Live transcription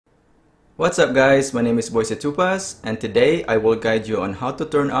What's up guys, my name is Tupas, and today I will guide you on how to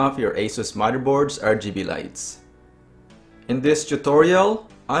turn off your ASUS Motherboard's RGB lights. In this tutorial,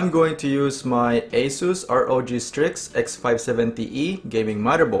 I'm going to use my ASUS ROG Strix X570-E gaming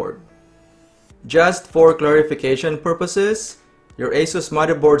motherboard. Just for clarification purposes, your ASUS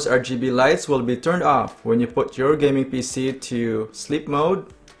Motherboard's RGB lights will be turned off when you put your gaming PC to sleep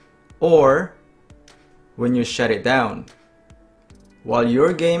mode or when you shut it down. While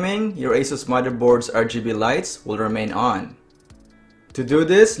you're gaming, your ASUS Motherboard's RGB lights will remain on. To do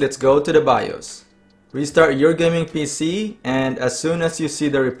this, let's go to the BIOS. Restart your gaming PC, and as soon as you see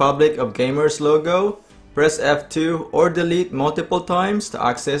the Republic of Gamers logo, press F2 or delete multiple times to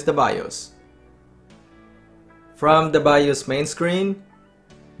access the BIOS. From the BIOS main screen,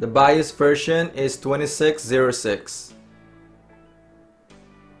 the BIOS version is 2606.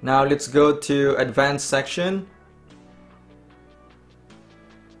 Now let's go to Advanced section.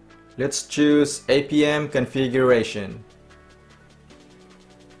 Let's choose APM configuration.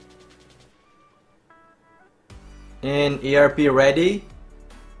 In ErP Ready,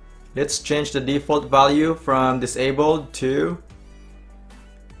 let's change the default value from disabled to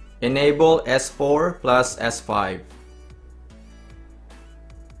enable S4 plus S5.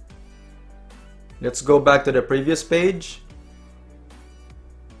 Let's go back to the previous page,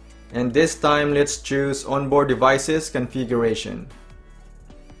 and this time let's choose onboard devices configuration.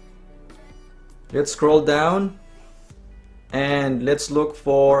 Let's scroll down and let's look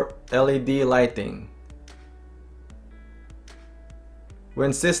for LED lighting.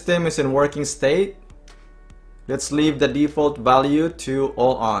 When system is in working state, let's leave the default value to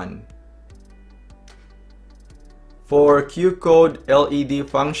all on. For Q-code LED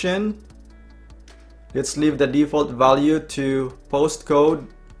function, let's leave the default value to postcode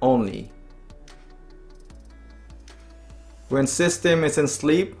only. When system is in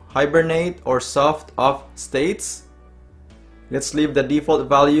sleep, hibernate, or soft off states, let's leave the default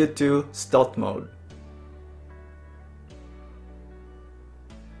value to stealth mode.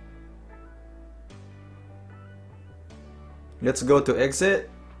 Let's go to exit,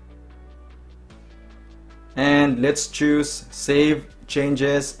 and let's choose save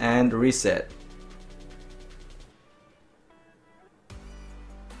changes and reset.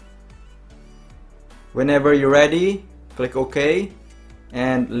 Whenever you're ready, click OK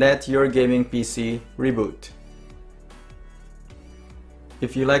and let your gaming PC reboot.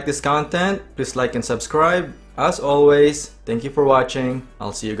 If you like this content, please like and subscribe. As always, thank you for watching.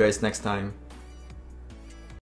 I'll see you guys next time.